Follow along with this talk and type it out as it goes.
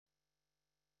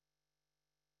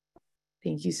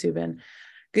Thank you, Subin.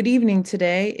 Good evening.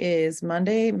 Today is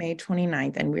Monday, May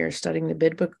 29th, and we are studying the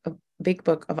Big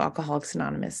Book of Alcoholics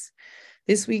Anonymous.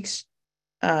 This week's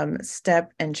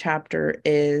step and chapter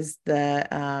is the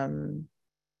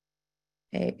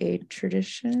AA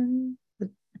tradition.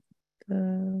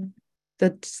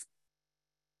 It's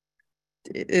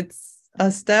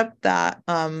a step that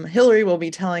Hilary will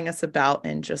be telling us about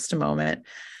in just a moment.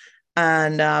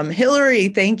 And Hilary,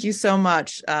 thank you so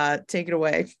much. Take it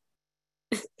away.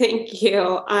 Thank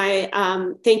you.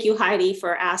 Thank you, Heidi,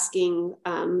 for asking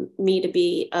me to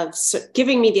be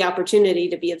giving me the opportunity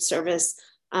to be of service.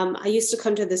 I used to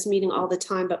come to this meeting all the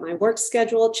time, but my work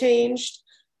schedule changed.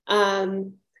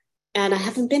 And I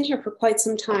haven't been here for quite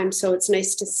some time, so it's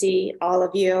nice to see all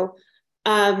of you.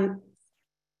 I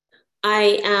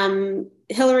am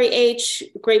Hilary H.,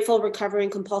 grateful, recovering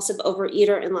compulsive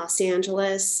overeater in Los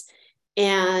Angeles.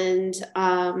 And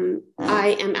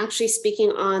I am actually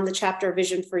speaking on the chapter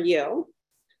Vision for You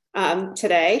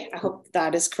today. I hope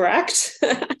that is correct.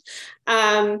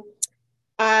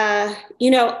 I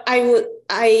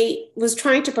was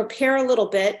trying to prepare a little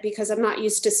bit because I'm not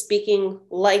used to speaking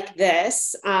like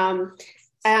this. I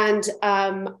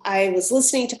was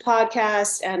listening to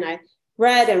podcasts, and I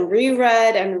read and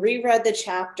reread the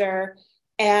chapter.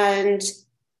 And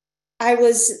I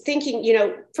was thinking,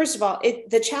 first of all,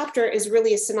 the chapter is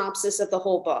really a synopsis of the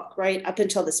whole book, right? Up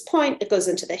until this point, it goes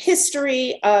into the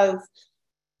history of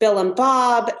Bill and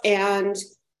Bob. And,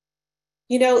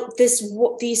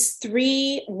 these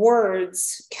three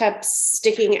words kept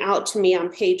sticking out to me on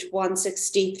page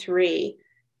 163.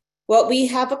 What we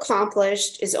have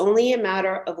accomplished is only a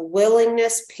matter of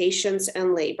willingness, patience,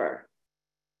 and labor.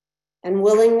 And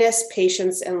willingness,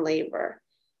 patience, and labor.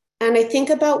 And I think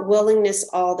about willingness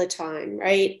all the time,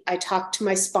 right? I talk to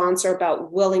my sponsor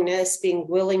about willingness, being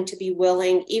willing to be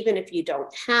willing, even if you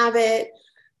don't have it.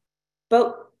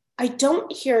 But I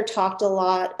don't hear talked a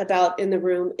lot about in the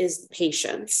room is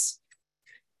patience.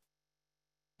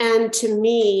 And to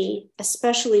me,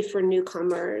 especially for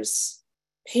newcomers,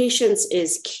 patience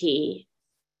is key,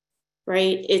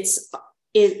 right?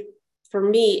 For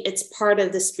me, it's part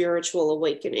of the spiritual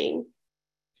awakening.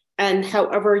 And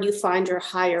however you find your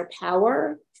higher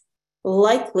power,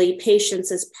 likely patience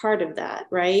is part of that,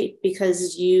 right?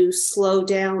 Because you slow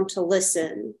down to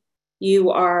listen.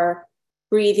 You are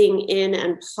breathing in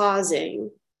and pausing.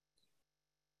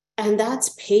 And that's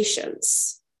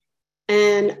patience.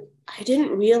 And I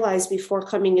didn't realize before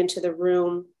coming into the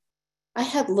room, I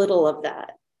had little of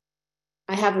that.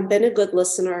 I haven't been a good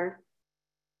listener.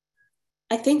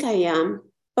 I think I am,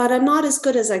 but I'm not as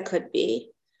good as I could be.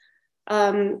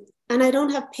 And I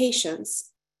don't have patience.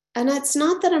 And it's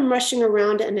not that I'm rushing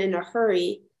around and in a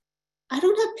hurry. I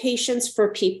don't have patience for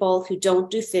people who don't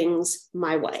do things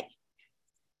my way.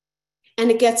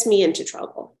 And it gets me into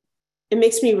trouble. It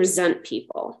makes me resent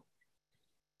people.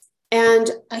 And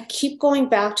I keep going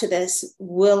back to this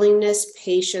willingness,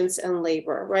 patience, and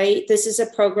labor, right? This is a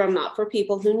program not for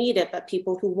people who need it, but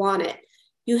people who want it.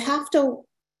 You have to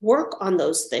work on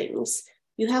those things.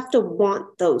 You have to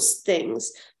want those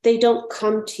things. They don't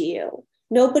come to you.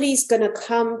 Nobody's going to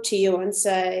come to you and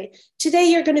say, today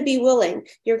you're going to be willing.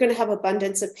 You're going to have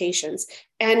abundance of patience.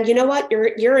 And you know what?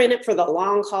 You're in it for the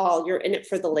long haul. You're in it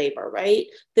for the labor, right?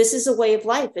 This is a way of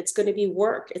life. It's going to be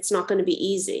work. It's not going to be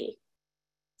easy.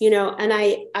 And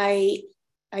I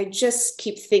just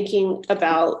keep thinking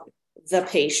about the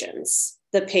patience.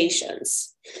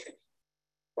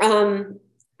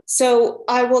 So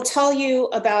I will tell you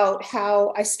about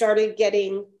how I started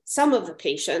getting some of the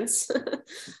patience.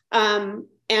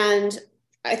 And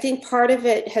I think part of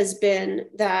it has been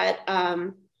that,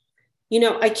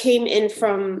 I came in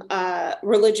from a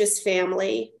religious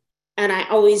family, and I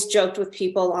always joked with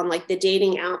people on like the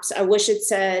dating apps. I wish it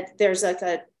said, there's like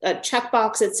a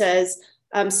checkbox that says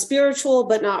spiritual,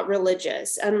 but not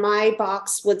religious. And my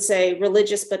box would say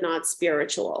religious, but not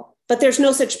spiritual. But there's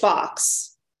no such box.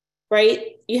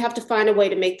 Right? You have to find a way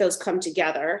to make those come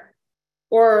together,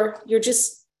 or you're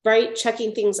just, right,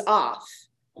 checking things off.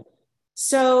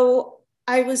 So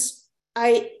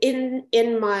in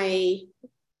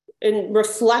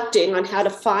reflecting on how to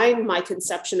find my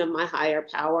conception of my higher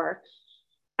power,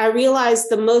 I realized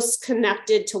the most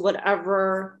connected to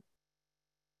whatever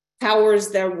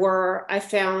powers there were, I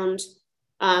found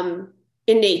in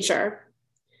nature.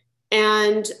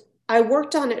 And I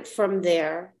worked on it from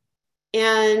there.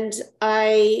 And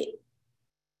I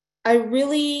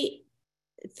really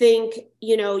think,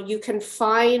 you can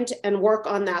find and work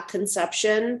on that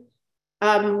conception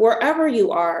wherever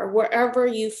you are, wherever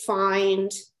you find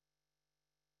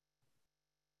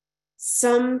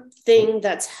something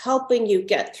that's helping you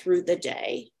get through the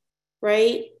day.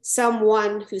 right?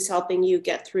 Someone who's helping you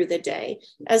get through the day.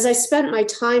 As I spent my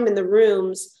time in the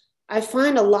rooms, I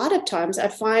find a lot of times I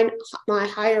find my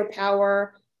higher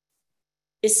power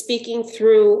is speaking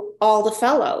through all the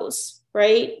fellows,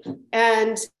 right?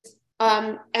 And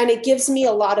it gives me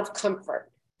a lot of comfort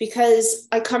because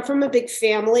I come from a big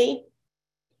family,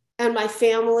 and my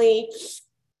family,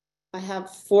 I have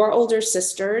 4 older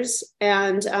sisters,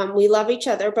 and we love each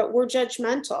other, but we're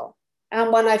judgmental.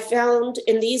 And what I found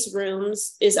in these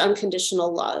rooms is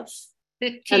unconditional love.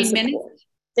 15 minutes.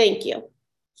 Thank you.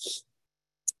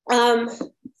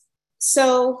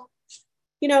 So,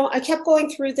 I kept going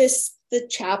through the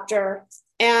chapter,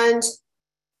 and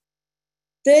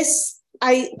this,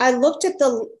 I looked at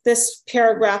this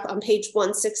paragraph on page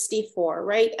 164,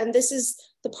 right? And this is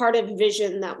the part of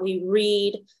vision that we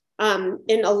read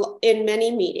in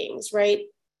many meetings, right?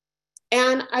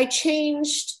 And I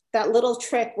changed that little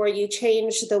trick where you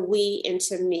change the we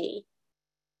into me.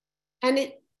 And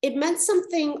it meant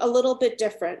something a little bit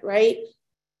different, right?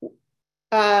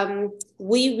 I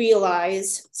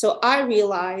realize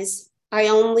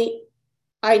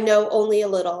I know only a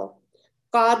little.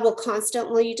 God will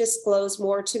constantly disclose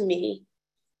more to me.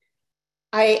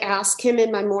 I ask him in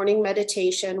my morning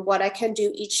meditation what I can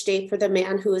do each day for the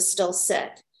man who is still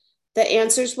sick. The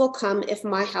answers will come if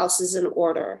my house is in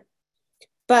order.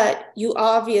 But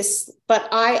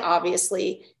I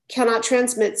obviously cannot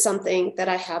transmit something that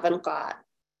I haven't got.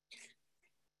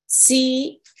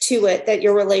 See to it that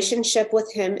your relationship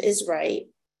with him is right,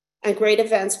 and great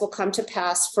events will come to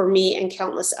pass for me and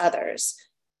countless others.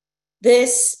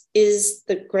 This is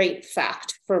the great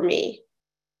fact for me.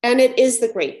 And it is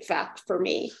the great fact for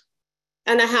me.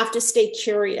 And I have to stay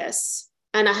curious,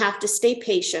 and I have to stay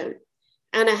patient,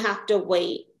 and I have to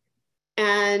wait.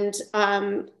 And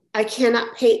I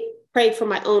cannot pray for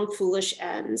my own foolish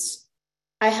ends.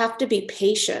 I have to be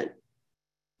patient.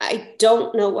 I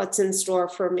don't know what's in store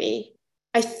for me.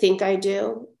 I think I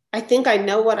do. I think I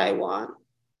know what I want.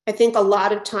 I think a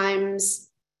lot of times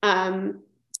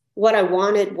what I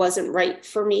wanted wasn't right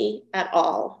for me at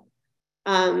all.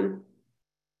 And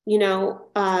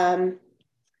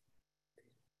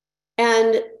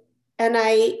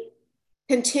I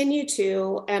continue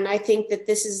to, and I think that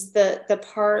this is the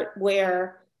part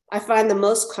where I find the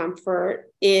most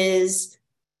comfort is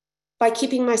by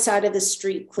keeping my side of the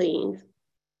street clean.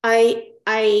 I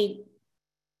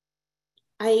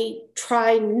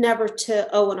try never to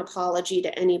owe an apology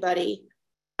to anybody.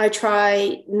 I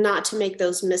try not to make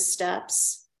those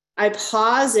missteps. I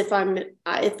pause if I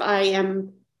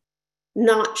am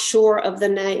not sure of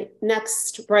the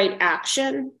next right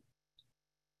action.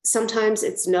 Sometimes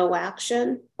it's no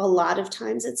action. A lot of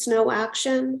times it's no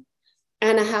action.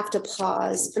 And I have to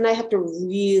pause, and I have to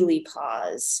really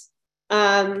pause.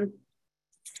 I'm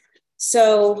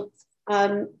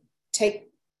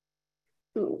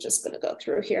just going to go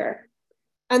through here.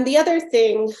 And the other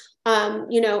thing,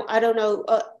 I don't know,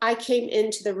 I came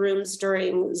into the rooms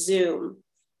during Zoom.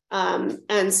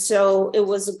 And so it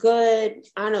was a good,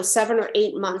 7 or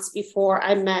 8 months before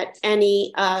I met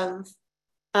any of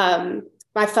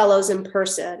my fellows in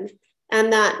person.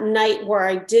 And that night where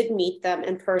I did meet them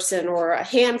in person, or a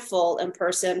handful in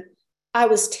person, I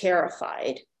was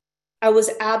terrified. I was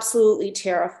absolutely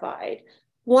terrified.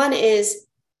 One is,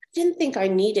 I didn't think I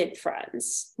needed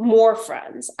friends, more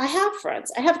friends. I have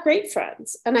friends. I have great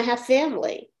friends, and I have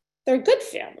family. They're good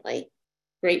family,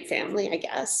 great family, I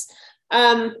guess.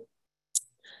 But,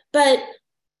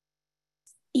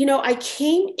 I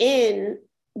came in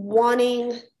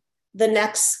wanting the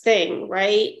next thing,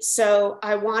 right? So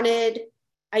I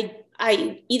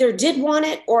either did want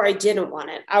it or I didn't want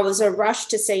it. I was in a rush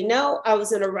to say no. I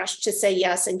was in a rush to say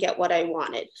yes and get what I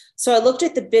wanted. So I looked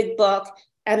at the big book,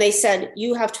 and they said,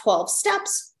 you have 12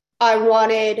 steps. I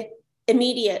wanted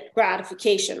immediate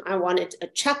gratification. I wanted a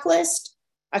checklist.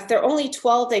 If they're only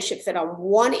 12, they should fit on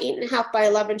one 8.5 by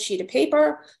 11 sheet of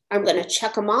paper. I'm going to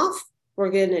check them off. We're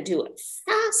going to do it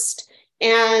fast.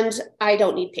 And I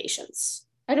don't need patience.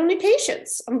 I don't need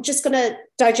patience. I'm just going to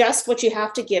digest what you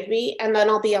have to give me, and then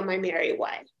I'll be on my merry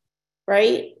way,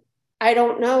 right? I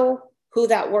don't know who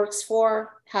that works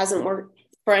for. Hasn't worked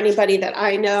for anybody that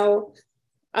I know.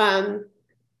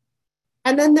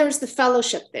 And then there's the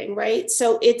fellowship thing, right?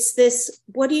 So it's this,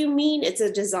 what do you mean it's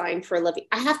a design for a living?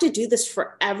 I have to do this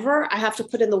forever. I have to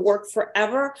put in the work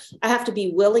forever. I have to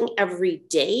be willing every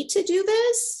day to do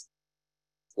this.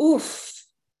 Oof,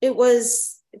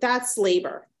 that's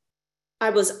labor. I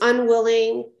was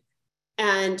unwilling,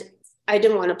 and I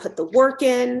didn't want to put the work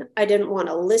in. I didn't want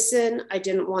to listen. I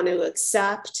didn't want to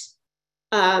accept.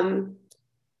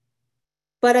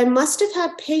 But I must have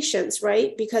had patience,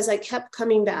 right? Because I kept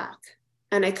coming back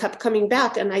and I kept coming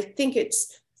back. And I think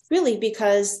it's really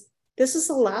because this is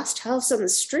the last house on the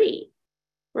street,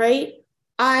 right?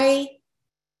 I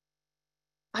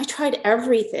tried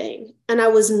everything and I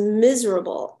was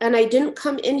miserable, and I didn't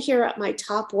come in here at my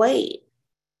top weight.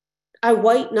 I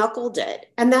white knuckled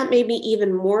it, and that made me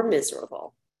even more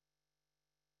miserable.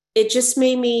 It just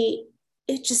made me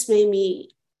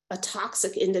a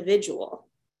toxic individual.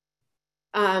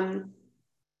 I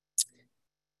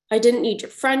didn't need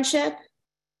your friendship.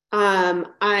 I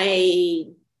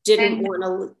didn't want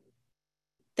to,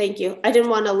 thank you. I didn't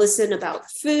want to listen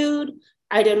about food.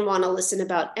 I didn't want to listen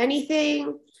about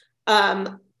anything.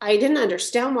 I didn't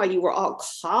understand why you were all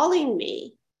calling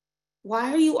me.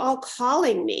 Why are you all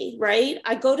calling me, right?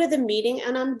 I go to the meeting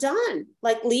and I'm done.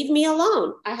 Like, leave me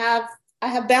alone. I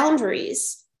have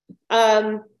boundaries.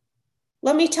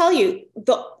 Let me tell you,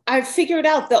 I figured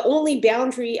out the only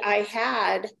boundary I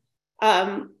had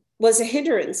was a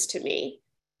hindrance to me.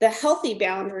 The healthy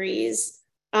boundaries,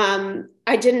 I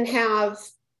didn't have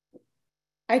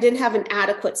an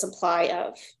adequate supply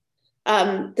of.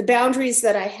 The boundaries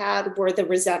that I had were the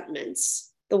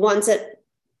resentments, the ones that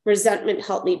resentment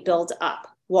helped me build up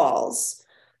walls.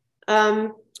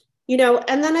 And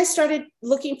then I started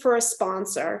looking for a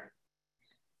sponsor,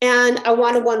 and I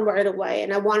wanted one right away,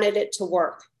 and I wanted it to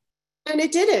work, and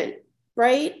it didn't,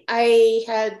 right? I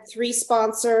had 3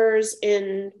 sponsors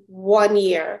in 1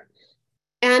 year,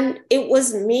 and it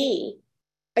was me.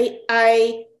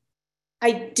 I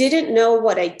didn't know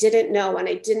what I didn't know, and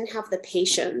I didn't have the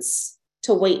patience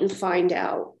to wait and find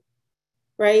out,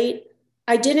 right?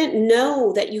 I didn't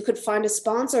know that you could find a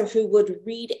sponsor who would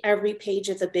read every page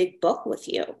of the big book with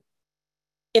you,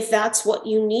 if that's what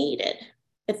you needed,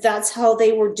 if that's how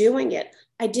they were doing it.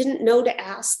 I didn't know to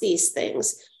ask these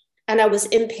things, and I was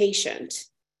impatient,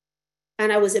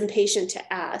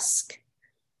 to ask.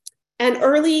 And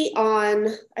early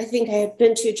on, I think I had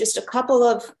been to just a couple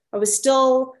of, I was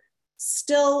still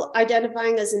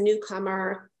identifying as a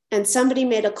newcomer, and somebody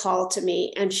made a call to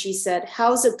me and she said,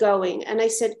 "How's it going?" And I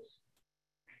said,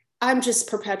 "I'm just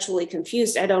perpetually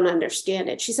confused. I don't understand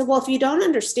it." She said, "Well, if you don't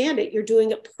understand it, you're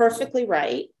doing it perfectly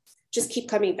right. Just keep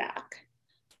coming back."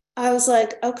 I was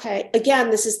like, okay, again,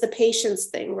 this is the patience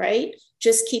thing, right?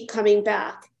 Just keep coming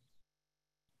back.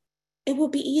 It will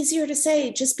be easier to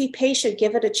say, just be patient,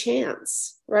 give it a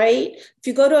chance, right? If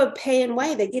you go to a pay and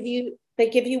weigh, they give you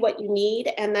what you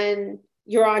need, and then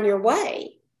you're on your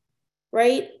way,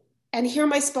 right? And here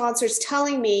my sponsors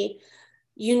telling me,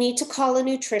 you need to call a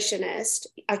nutritionist.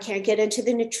 I can't get into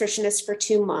the nutritionist for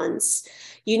 2 months.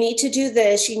 You need to do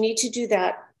this, you need to do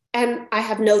that. And I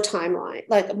have no timeline.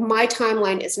 Like, my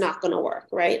timeline is not going to work,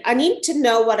 right? I need to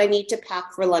know what I need to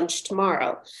pack for lunch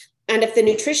tomorrow. And if the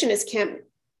nutritionist can't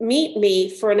meet me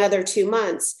for another 2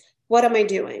 months, what am I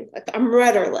doing? Like, I'm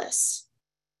rudderless.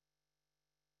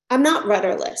 I'm not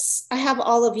rudderless. I have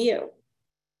all of you.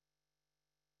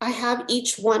 I have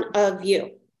each one of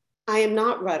you. I am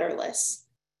not rudderless.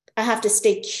 I have to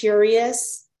stay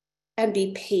curious and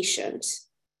be patient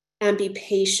and be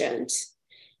patient.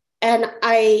 And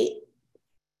I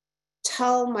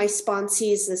tell my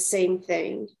sponsees the same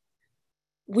thing.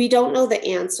 We don't know the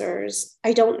answers.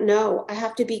 I don't know. I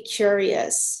have to be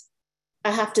curious.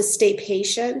 I have to stay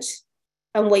patient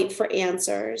and wait for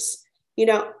answers.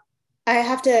 I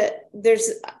have to, there's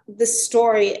this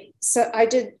story. So I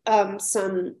did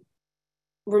some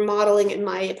remodeling in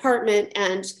my apartment,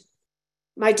 and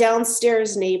my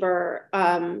downstairs neighbor,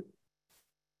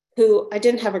 who I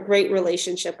didn't have a great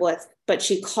relationship with, but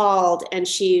she called and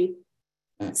she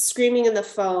screaming in the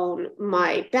phone,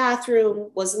 my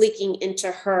bathroom was leaking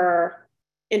into her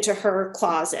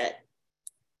closet.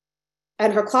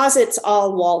 And her closet's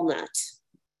all walnut,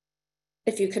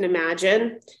 if you can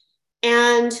imagine.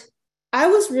 And I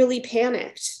was really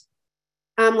panicked.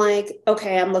 I'm like,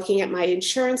 okay, I'm looking at my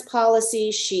insurance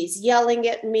policy. She's yelling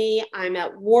at me. I'm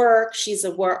at work. She's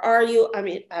like, where are you? I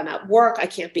mean, I'm at work. I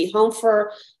can't be home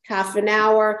for half an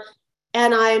hour.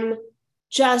 And I'm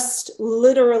just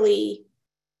literally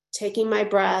taking my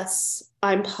breaths.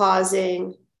 I'm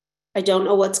pausing. I don't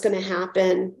know what's going to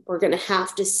happen. We're going to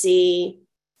have to see.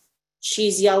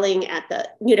 She's yelling at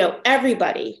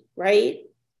everybody, right?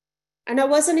 And I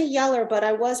wasn't a yeller, but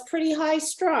I was pretty high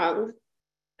strung.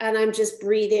 And I'm just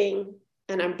breathing,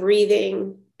 and I'm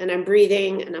breathing, and I'm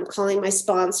breathing, and I'm calling my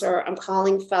sponsor. I'm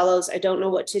calling fellows. I don't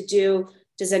know what to do.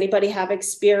 Does anybody have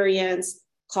experience?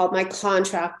 Called my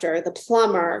contractor, the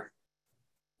plumber.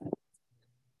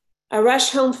 I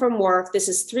rush home from work. This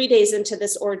is 3 days into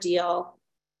this ordeal.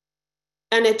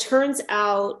 And it turns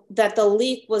out that the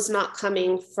leak was not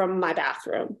coming from my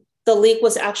bathroom. the leak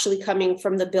was actually coming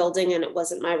from the building and it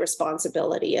wasn't my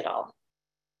responsibility at all.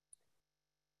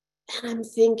 And I'm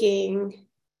thinking,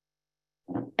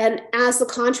 and as the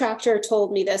contractor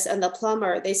told me this and the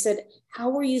plumber, they said, how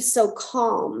were you so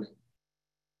calm?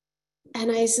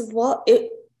 And I said, well, I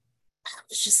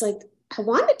was just like, I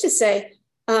wanted to say,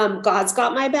 God's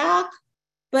got my back,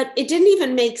 but it didn't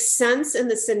even make sense in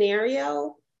the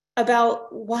scenario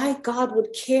about why God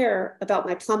would care about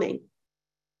my plumbing,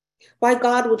 why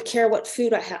God would care what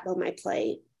food I had on my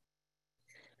plate.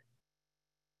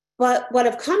 But what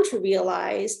I've come to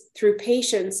realize through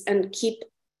patience and keep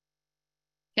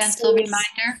gentle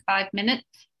reminder, 5 minutes.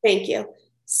 Thank you.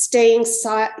 Staying,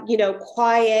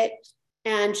 quiet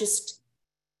and just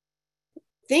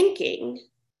thinking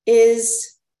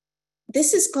is,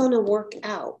 this is going to work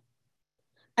out.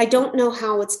 I don't know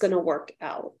how it's going to work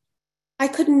out. I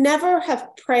could never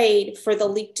have prayed for the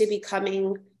leak to be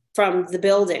coming from the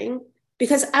building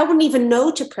because I wouldn't even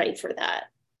know to pray for that.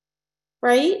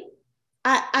 Right?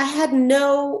 I didn't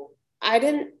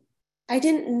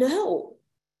know.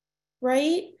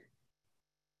 Right?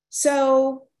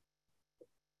 So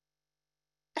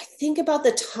I think about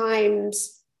the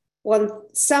times when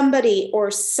somebody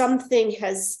or something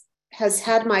has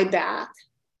had my back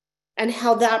and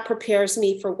how that prepares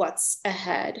me for what's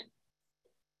ahead.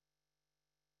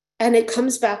 And it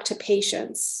comes back to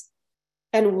patience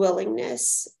and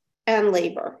willingness and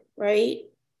labor, right?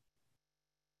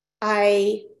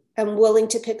 I am willing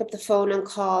to pick up the phone and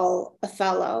call a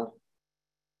fellow,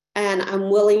 and I'm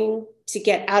willing to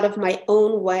get out of my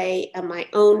own way and my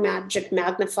own magic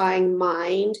magnifying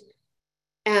mind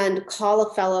and call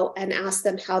a fellow and ask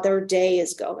them how their day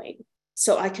is going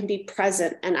so I can be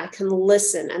present and I can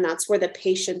listen. And that's where the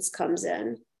patience comes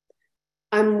in.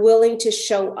 I'm willing to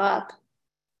show up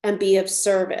and be of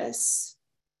service.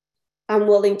 I'm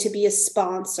willing to be a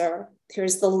sponsor.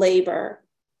 Here's the labor.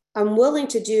 I'm willing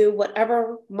to do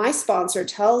whatever my sponsor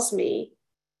tells me.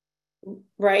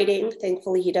 Writing,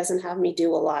 thankfully, he doesn't have me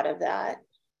do a lot of that.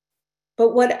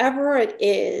 But whatever it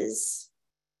is,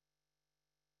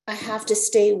 I have to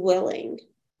stay willing,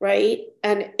 right?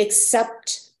 And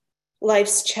accept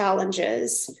life's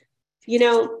challenges.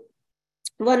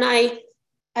 When I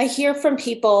hear from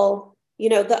people,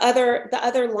 the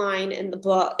other line in the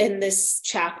book, in this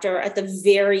chapter at the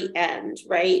very end,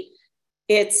 right?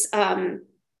 It's,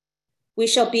 we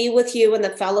shall be with you in the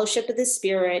fellowship of the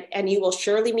Spirit, and you will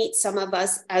surely meet some of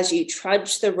us as you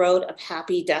trudge the road of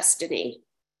happy destiny.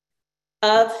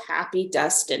 Of happy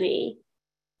destiny.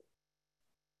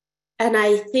 And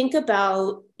I think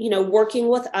about, working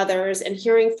with others and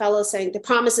hearing fellows saying the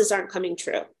promises aren't coming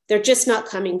true. They're just not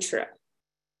coming true.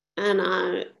 And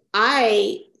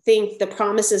I think the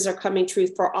promises are coming true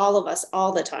for all of us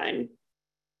all the time.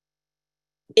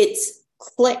 It's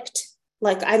clicked.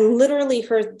 Like I literally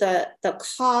heard the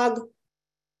cog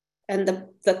and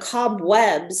the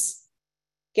cobwebs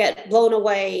get blown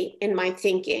away in my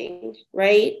thinking,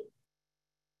 right?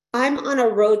 I'm on a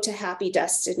road to happy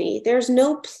destiny. There's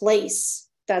no place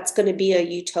that's going to be a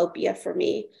utopia for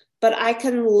me, but I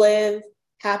can live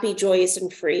happy, joyous,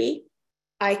 and free.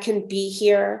 I can be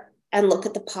here and look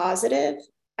at the positive.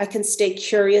 I can stay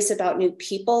curious about new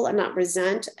people and not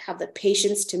resent, have the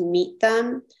patience to meet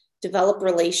them, develop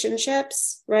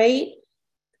relationships, right?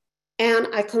 And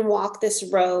I can walk this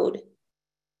road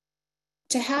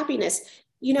to happiness.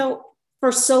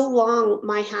 For so long,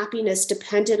 my happiness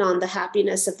depended on the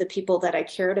happiness of the people that I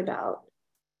cared about.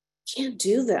 Can't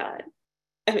do that.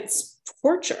 And it's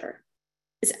torture.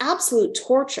 It's absolute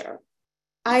torture.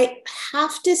 I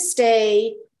have to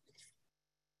stay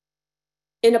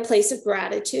in a place of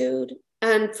gratitude.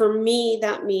 And for me,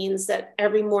 that means that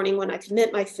every morning when I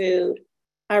commit my food,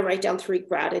 I write down 3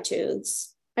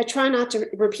 gratitudes. I try not to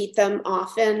repeat them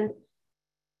often,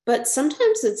 but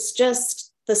sometimes it's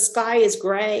just the sky is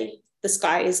gray. The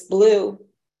sky is blue.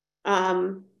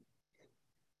 I'll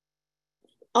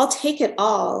take it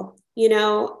all.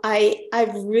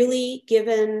 I've really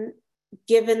given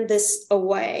this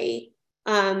away.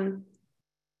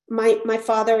 My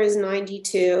father is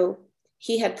 92.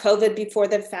 He had COVID before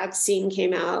the vaccine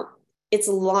came out. It's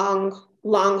a long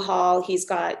haul. He's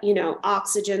got,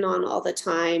 oxygen on all the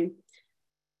time.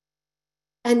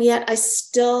 And yet I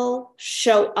still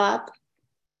show up.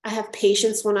 I have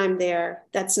patience when I'm there.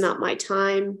 That's not my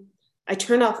time. I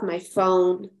turn off my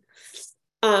phone.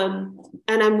 And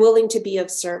I'm willing to be of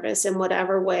service in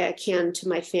whatever way I can to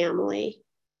my family,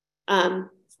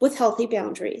 with healthy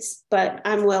boundaries, but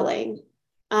I'm willing.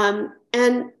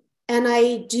 And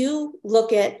I do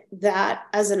look at that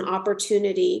as an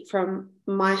opportunity from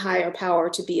my higher power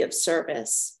to be of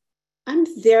service. I'm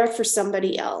there for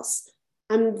somebody else.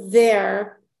 I'm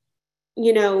there,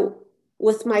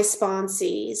 with my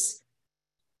sponsees.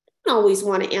 I don't always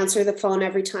want to answer the phone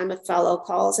every time a fellow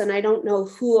calls, and I don't know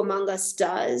who among us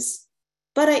does,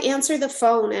 but I answer the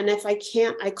phone, and if I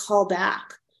can't, I call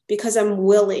back because I'm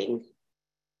willing.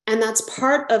 And that's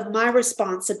part of my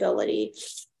responsibility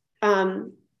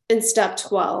in step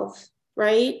 12,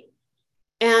 right?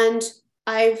 And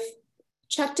I've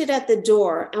checked it at the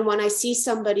door. And when I see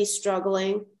somebody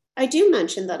struggling, I do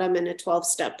mention that I'm in a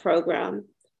 12-step program.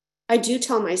 I do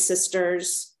tell my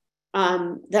sisters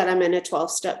that I'm in a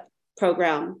 12-step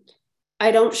program.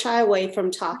 I don't shy away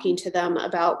from talking to them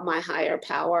about my higher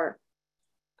power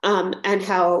and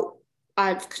how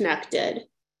I've connected.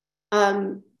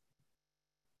 And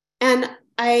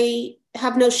I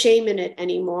have no shame in it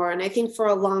anymore. And I think for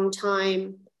a long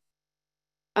time,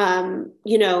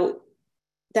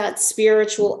 that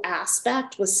spiritual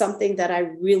aspect was something that I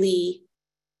really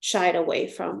shied away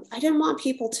from. I didn't want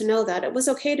people to know that. It was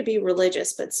okay to be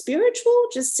religious, but spiritual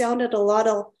just sounded a lot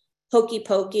of hokey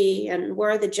pokey and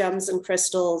where are the gems and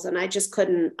crystals? And I just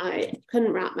couldn't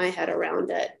wrap my head around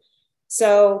it.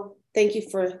 So thank you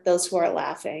for those who are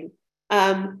laughing.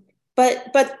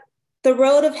 But the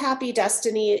road of happy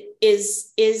destiny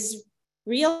is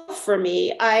real for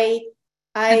me.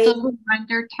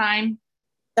 Reminder time.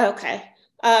 Okay.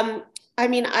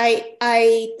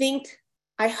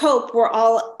 I hope we're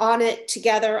all on it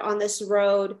together on this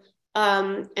road.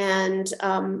 Thank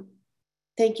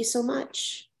you so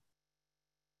much.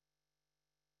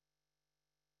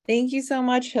 Thank you so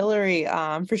much, Hilary,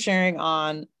 for sharing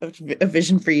on a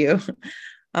vision for you.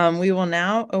 We will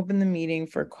now open the meeting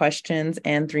for questions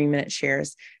and 3-minute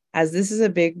shares. As this is a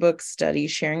big book study,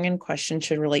 sharing and questions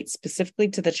should relate specifically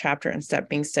to the chapter and step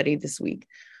being studied this week.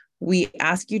 We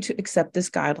ask you to accept this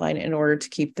guideline in order to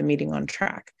keep the meeting on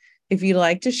track. If you'd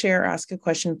like to share or ask a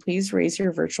question, please raise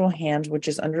your virtual hand, which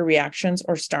is under reactions,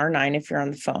 or *9 if you're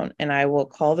on the phone, and I will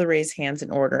call the raised hands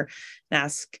in order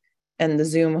and the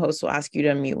Zoom host will ask you to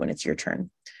unmute when it's your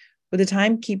turn. With the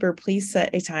timekeeper, please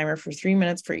set a timer for 3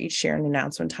 minutes for each share and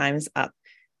announce when time is up.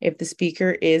 If the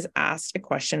speaker is asked a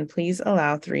question, please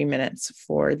allow 3 minutes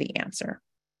for the answer.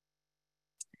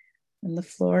 And the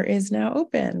floor is now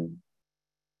open.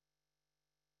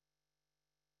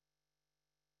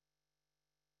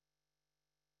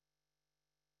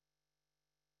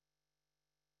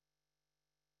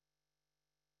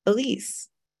 Elise,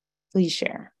 please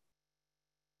share.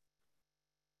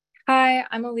 Hi,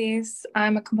 I'm Elise.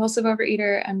 I'm a compulsive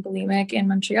overeater and bulimic in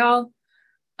Montreal.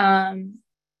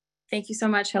 Thank you so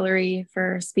much, Hilary,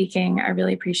 for speaking. I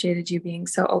really appreciated you being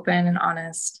so open and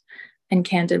honest and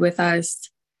candid with us.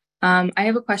 I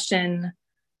have a question,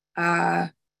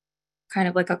 kind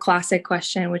of like a classic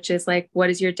question, which is like, what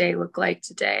does your day look like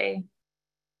today?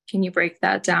 Can you break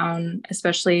that down,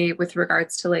 especially with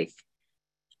regards to like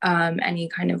any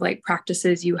kind of like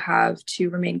practices you have to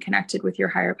remain connected with your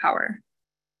higher power?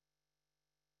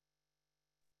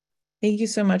 Thank you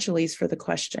so much, Elise, for the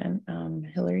question.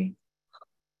 Hilary?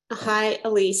 Hi,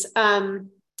 Elise.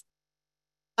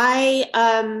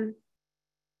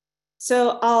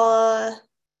 So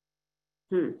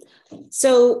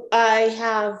I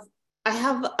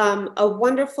have a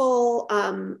wonderful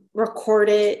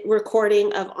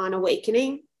recording of On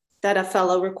Awakening that a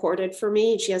fellow recorded for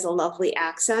me. She has a lovely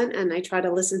accent, and I try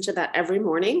to listen to that every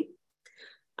morning.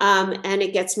 And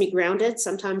it gets me grounded.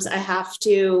 Sometimes I have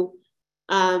to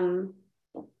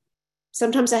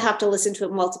listen to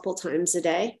it multiple times a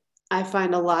day. I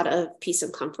find a lot of peace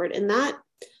and comfort in that.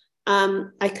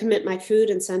 I commit my food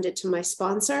and send it to my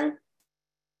sponsor.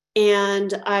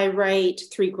 And I write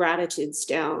 3 gratitudes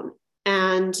down.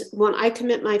 And when I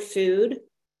commit my food,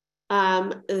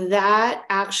 that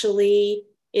actually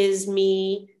is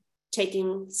me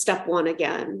taking step 1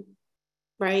 again,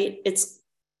 right? It's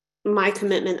my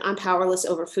commitment. I'm powerless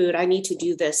over food. I need to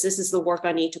do this. This is the work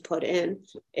I need to put in.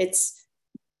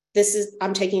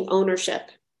 I'm taking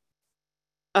ownership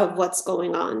of what's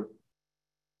going on.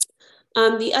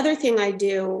 The other thing I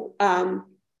do,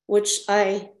 which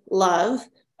I love,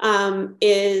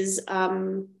 is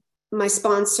my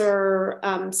sponsor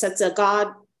sets a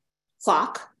God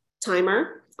clock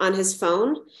timer on his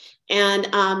phone, and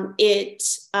it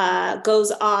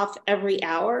goes off every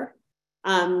hour.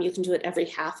 You can do it every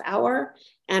half hour,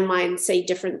 and mine say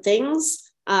different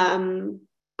things.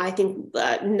 I think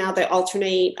now they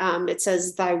alternate. It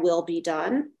says, "Thy will be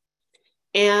done."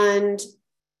 And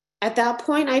at that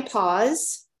point, I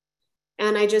pause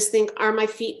and I just think, are my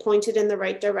feet pointed in the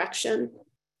right direction?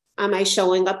 Am I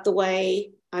showing up the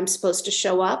way I'm supposed to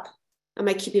show up? Am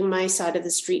I keeping my side of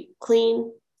the street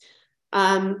clean?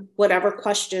 Whatever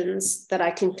questions that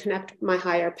I can connect my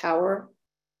higher power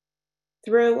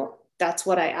through. That's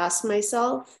what I ask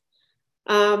myself.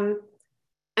 And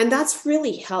that's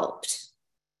really helped.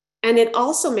 And it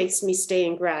also makes me stay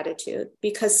in gratitude,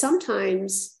 because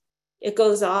sometimes it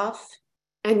goes off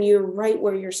and you're right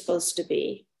where you're supposed to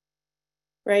be,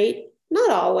 right?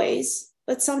 Not always,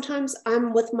 but sometimes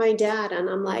I'm with my dad and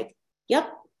I'm like,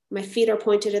 yep, my feet are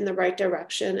pointed in the right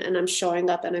direction and I'm showing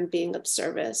up and I'm being of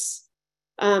service.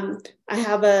 I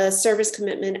have a service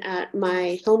commitment at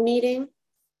my home meeting.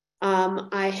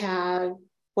 I have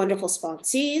wonderful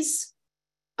sponsees.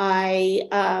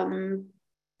 And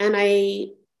I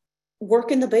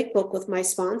work in the big book with my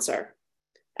sponsor.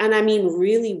 And I mean,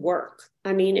 really work.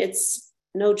 I mean, it's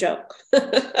no joke.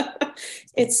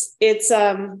 it's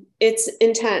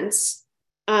intense.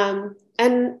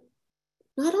 And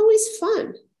not always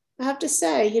fun. I have to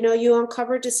say, you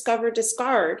uncover, discover,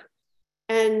 discard.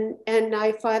 And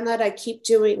I find that I keep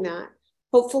doing that,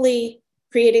 hopefully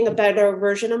creating a better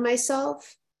version of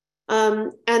myself.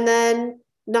 And then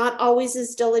not always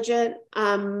as diligent,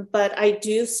 but I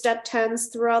do step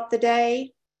 10s throughout the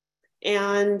day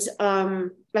and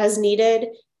as needed,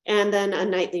 and then a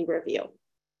nightly review.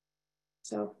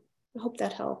 So I hope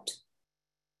that helped.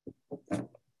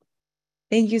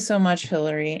 Thank you so much,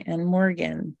 Hilary. And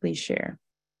Morgan, please share.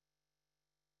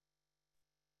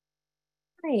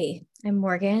 Hi, I'm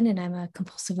Morgan and I'm a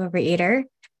compulsive overeater.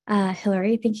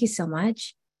 Hilary, thank you so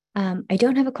much. I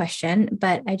don't have a question,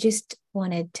 but I just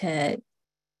wanted to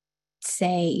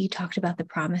say you talked about the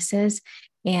promises.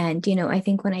 And, I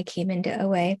think when I came into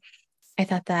OA, I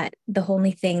thought that the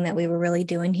only thing that we were really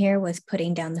doing here was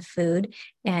putting down the food.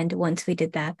 And once we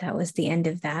did that, that was the end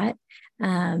of that.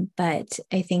 But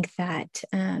I think that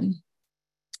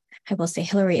I will say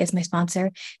Hilary is my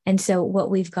sponsor. And so what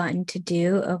we've gotten to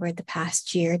do over the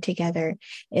past year together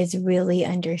is really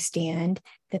understand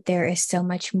that there is so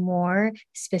much more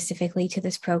specifically to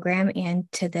this program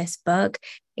and to this book.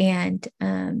 And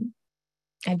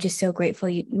I'm just so grateful.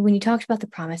 When you talked about the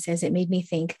promises, it made me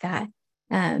think that,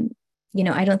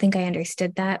 I don't think I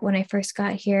understood that when I first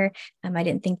got here. I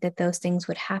didn't think that those things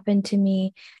would happen to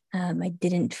me. I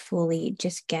didn't fully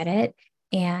just get it.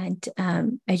 And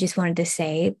I just wanted to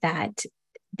say that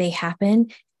they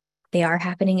happen. They are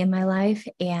happening in my life.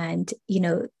 And,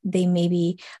 they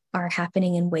maybe are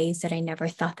happening in ways that I never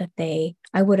thought that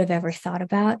I would have ever thought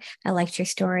about. I liked your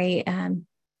story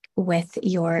with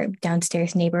your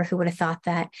downstairs neighbor, who would have thought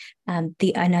that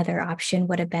another option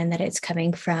would have been that it's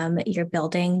coming from your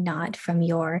building, not from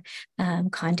your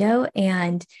condo.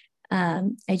 And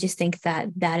I just think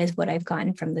that is what I've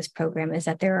gotten from this program, is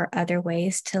that there are other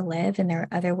ways to live and there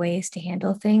are other ways to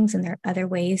handle things and there are other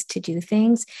ways to do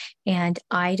things. And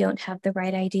I don't have the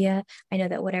right idea. I know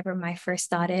that whatever my first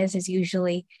thought is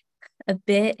usually a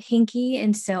bit hinky.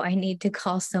 And so I need to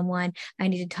call someone. I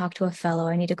need to talk to a fellow.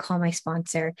 I need to call my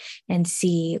sponsor and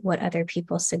see what other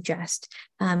people suggest.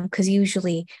 Because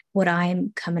usually what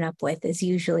I'm coming up with is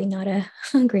usually not a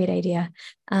great idea.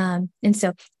 And so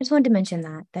I just wanted to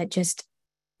mention that just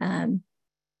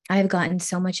I've gotten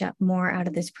so much more out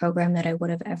of this program that I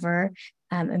would have ever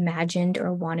imagined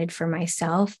or wanted for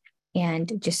myself.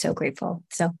 And just so grateful.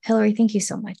 So Hilary, thank you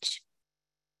so much.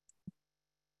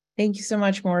 Thank you so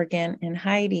much, Morgan. And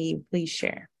Heidi, please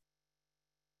share.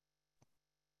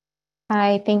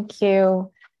 Hi, thank you.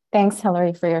 Thanks,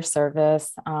 Hilary, for your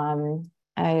service.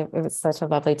 It was such a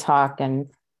lovely talk,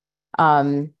 and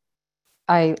I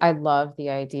love the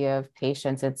idea of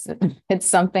patience. It's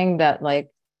something that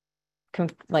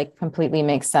completely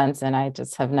makes sense, and I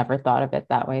just have never thought of it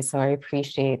that way. So I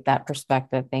appreciate that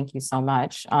perspective. Thank you so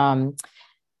much. And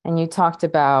you talked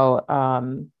about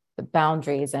the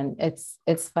boundaries, and it's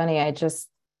funny. I just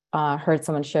heard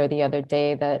someone share the other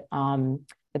day that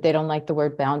they don't like the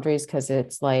word boundaries because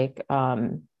it's like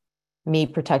me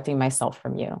protecting myself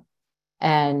from you,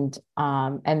 and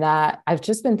that I've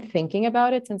just been thinking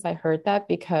about it since I heard that,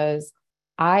 because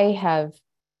I have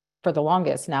for the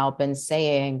longest now been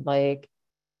saying I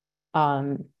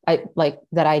like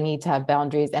that I need to have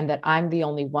boundaries and that I'm the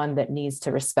only one that needs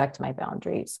to respect my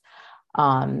boundaries.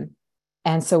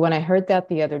 And so when I heard that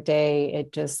the other day,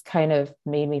 it just kind of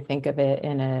made me think of it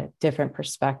in a different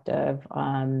perspective.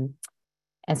 And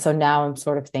so now I'm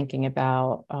sort of thinking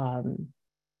about, I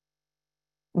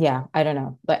don't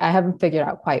know, but I haven't figured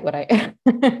out quite what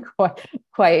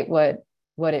quite what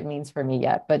it means for me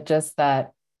yet, but just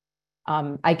that,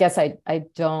 I guess I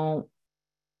don't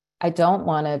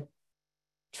want to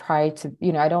try to,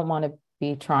 I don't want to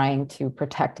be trying to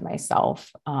protect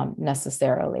myself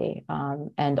necessarily.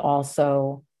 And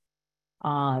also,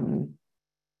 there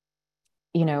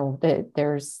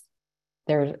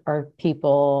are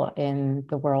people in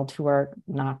the world who are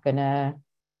not going to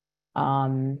I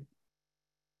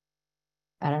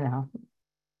don't know.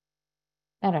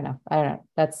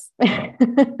 That's,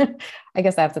 I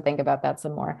guess I have to think about that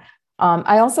some more.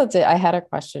 I had a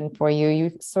question for you.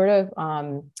 You sort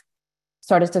of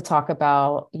started to talk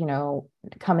about,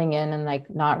 coming in and like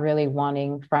not really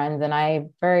wanting friends. And I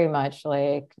very much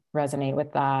like resonate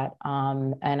with that.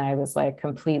 And I was like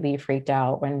completely freaked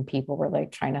out when people were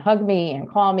like trying to hug me and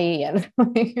call me. And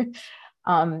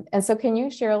so can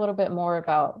you share a little bit more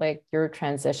about like your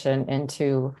transition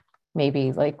into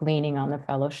maybe like leaning on the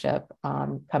fellowship,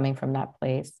 coming from that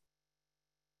place?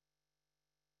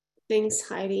 Thanks,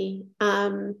 Heidi.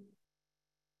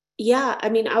 Yeah, I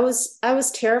mean, I was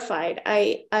terrified.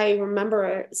 I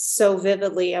remember so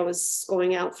vividly. I was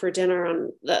going out for dinner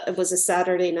it was a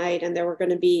Saturday night, and there were going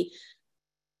to be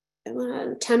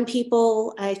 10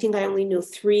 people. I think I only knew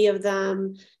 3 of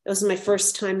them. It was my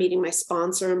first time meeting my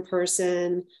sponsor in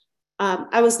person.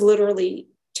 I was literally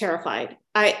terrified.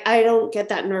 I don't get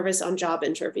that nervous on job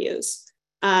interviews.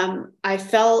 I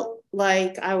felt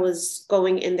like I was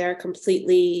going in there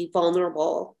completely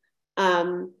vulnerable.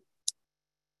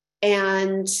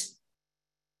 And,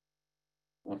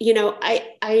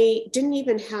 I didn't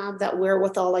even have that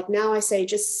wherewithal. Like now I say,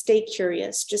 just stay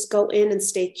curious, just go in and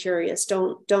stay curious.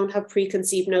 Don't have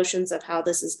preconceived notions of how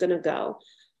this is going to go.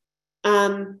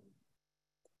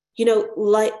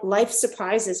 Life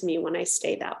surprises me when I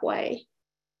stay that way.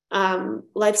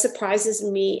 Life surprises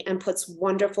me and puts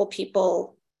wonderful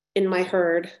people in my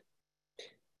herd.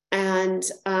 And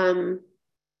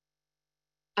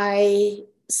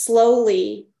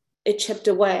it chipped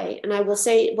away. And I will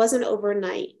say it wasn't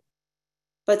overnight,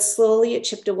 but slowly it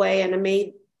chipped away, and I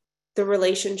made the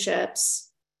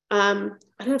relationships. I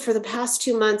don't know, for the past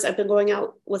 2 months, I've been going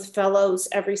out with fellows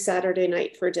every Saturday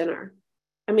night for dinner.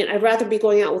 I mean, I'd rather be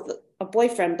going out with a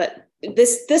boyfriend, but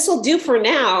this will do for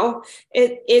now.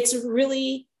 It's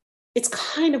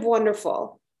kind of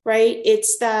wonderful, right?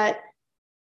 It's that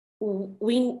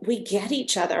we get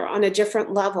each other on a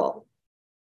different level.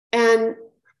 And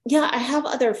yeah, I have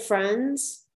other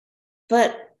friends,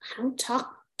 but I don't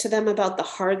talk to them about the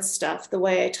hard stuff the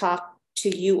way I talk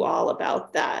to you all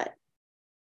about that.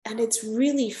 And it's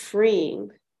really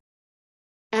freeing.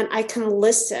 And I can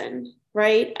listen,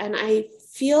 right? And I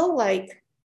feel like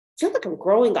I'm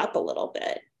growing up a little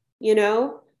bit,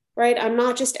 right? I'm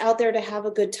not just out there to have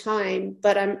a good time,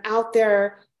 but I'm out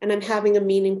there and I'm having a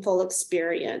meaningful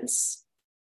experience.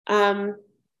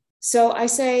 So I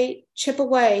say, chip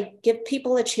away, give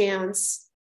people a chance,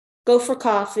 go for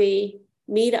coffee,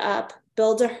 meet up,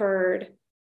 build a herd.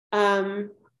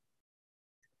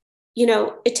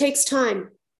 It takes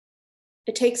time.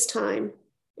 It takes time.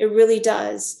 It really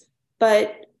does.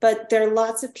 But there are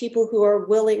lots of people who are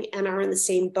willing and are in the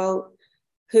same boat,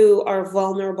 who are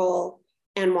vulnerable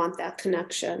and want that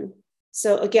connection.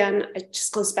 So again, it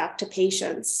just goes back to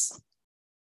patience.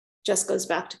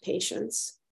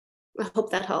 I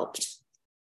hope that helped.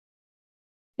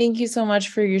 Thank you so much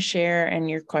for your share and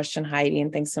your question, Heidi.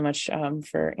 And thanks so much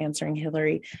for answering,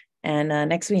 Hilary. And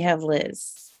next we have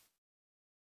Liz.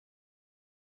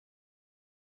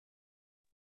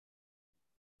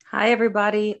 Hi,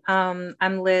 everybody. I'm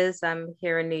Liz. I'm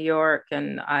here in New York,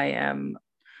 and I am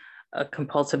a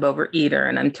compulsive overeater,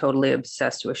 and I'm totally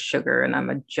obsessed with sugar, and I'm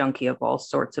a junkie of all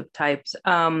sorts of types.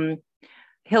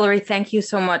 Hilary, thank you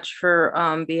so much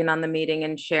for being on the meeting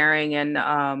and sharing, and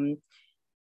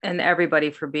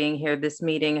everybody for being here. This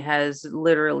meeting has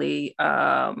literally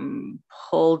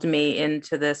pulled me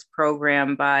into this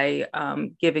program by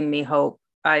giving me hope.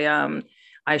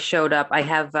 I showed up. I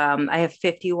have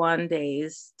 51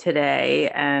 days today,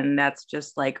 and that's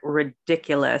just like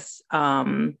ridiculous.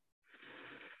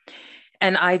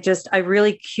 And I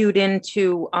really cued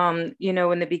into, in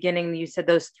the beginning, you said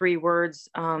those 3 words,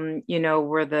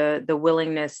 were the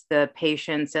willingness, the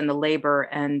patience, and the labor.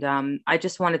 And I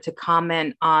just wanted to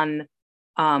comment on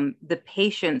the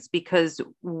patience, because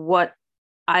what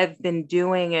I've been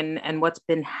doing and what's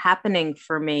been happening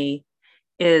for me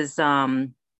is,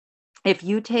 if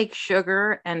you take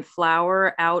sugar and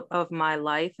flour out of my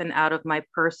life and out of my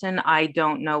person, I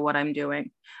don't know what I'm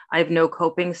doing. I have no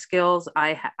coping skills.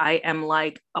 I am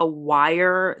like a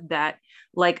wire that,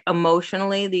 like,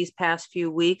 emotionally, these past few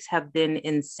weeks have been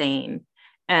insane.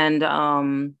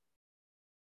 And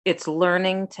it's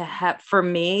learning to have, for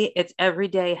me, it's every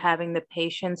day having the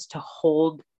patience to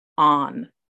hold on.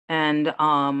 And,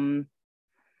 I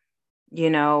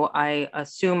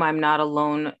assume I'm not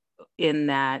alone in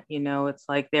that. It's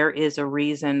like there is a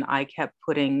reason I kept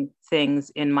putting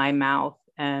things in my mouth.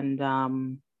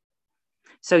 And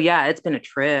so yeah, it's been a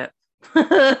trip.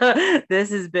 This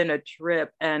has been a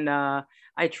trip, and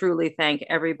I truly thank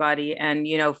everybody. And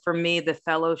for me, the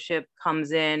fellowship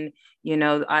comes in.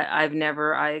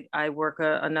 I work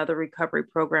another recovery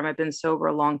program. I've been sober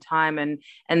a long time, and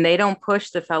they don't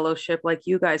push the fellowship like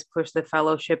you guys push the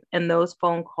fellowship. And those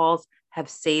phone calls have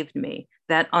saved me.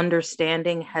 That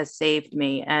understanding has saved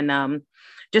me. And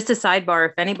just a sidebar,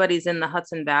 if anybody's in the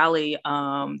Hudson Valley,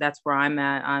 that's where I'm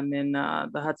at. I'm in the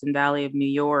Hudson Valley of New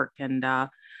York, and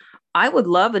I would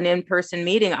love an in-person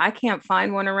meeting. I can't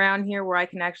find one around here where I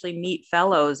can actually meet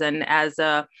fellows. And as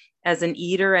an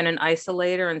eater and an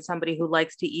isolator and somebody who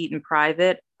likes to eat in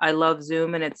private, I love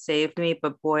Zoom and it saved me.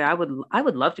 But boy, I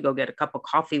would love to go get a cup of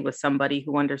coffee with somebody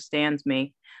who understands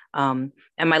me. And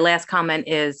my last comment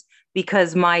is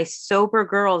because my sober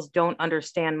girls don't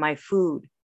understand my food.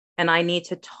 And I need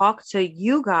to talk to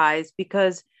you guys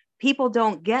because people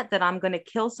don't get that I'm going to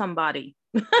kill somebody.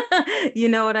 You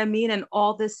know what I mean? And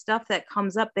all this stuff that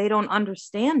comes up, they don't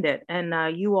understand it. And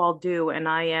you all do. And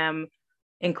I am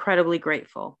incredibly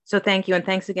grateful. So thank you. And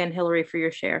thanks again, Hilary, for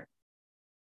your share.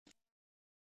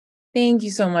 Thank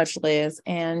you so much, Liz.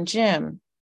 And Jim,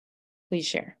 please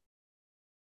share.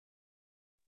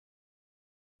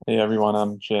 Hey, everyone.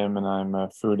 I'm Jim, and I'm a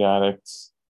food addict.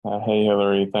 Hey,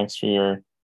 Hilary. Thanks for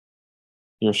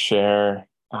your share.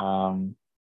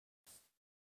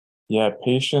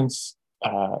 Patience.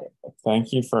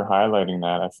 Thank you for highlighting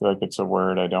that. I feel like it's a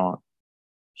word I don't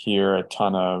hear a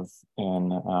ton of,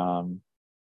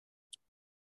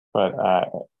 but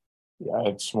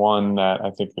it's one that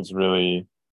I think is really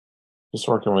just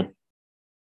working with.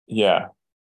 Yeah,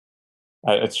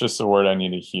 it's just a word I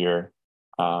need to hear,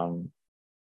 and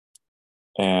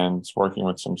working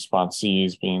with some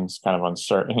sponsees, being kind of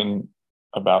uncertain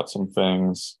about some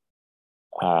things.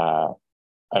 I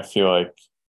feel like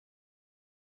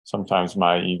sometimes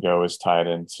my ego is tied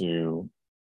into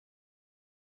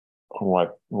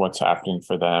what's happening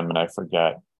for them, and I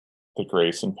forget the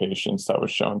grace and patience that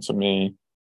was shown to me,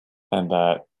 and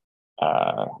that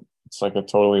it's like a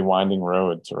totally winding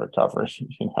road to recovery.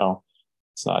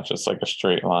 It's not just like a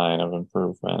straight line of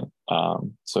improvement.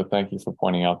 So thank you for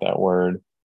pointing out that word.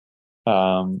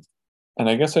 And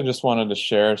I guess I just wanted to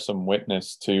share some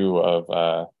witness too of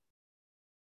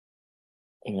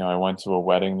I went to a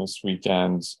wedding this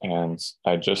weekend, and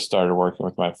I just started working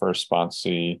with my first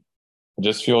sponsee. It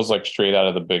just feels like straight out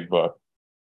of the big book.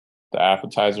 The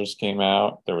appetizers came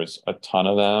out, there was a ton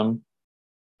of them,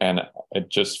 and it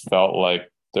just felt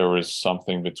like there was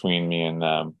something between me and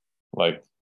them. Like,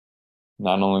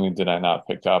 not only did I not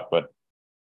pick up, but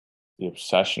the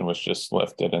obsession was just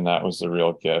lifted. And that was the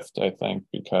real gift, I think,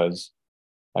 because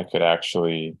I could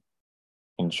actually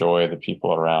enjoy the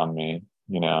people around me,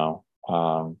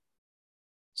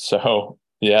 So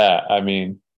yeah, I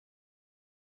mean,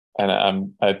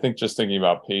 and I think just thinking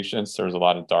about patience, there was a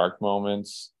lot of dark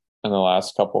moments in the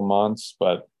last couple months,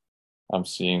 but I'm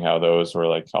seeing how those were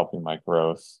like helping my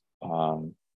growth.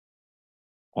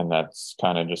 And that's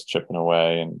kind of just chipping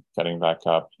away and getting back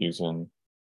up, keep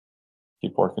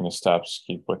working the steps,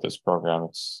 keep with this program.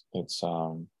 It's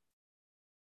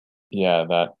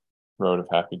that road of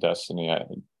happy destiny. It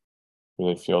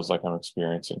really feels like I'm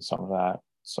experiencing some of that.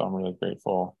 So I'm really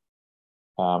grateful.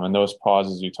 And those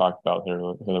pauses you talked about here,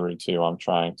 Hilary, too, I'm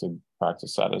trying to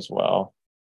practice that as well.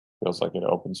 Feels like it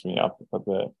opens me up a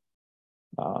bit.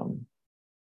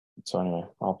 So anyway,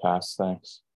 I'll pass.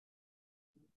 Thanks.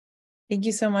 Thank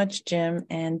you so much, Jim.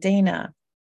 And Dana,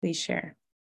 please share.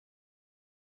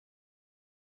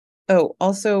 Oh,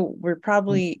 also,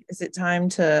 is it time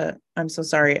I'm so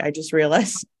sorry. I just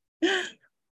realized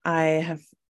I have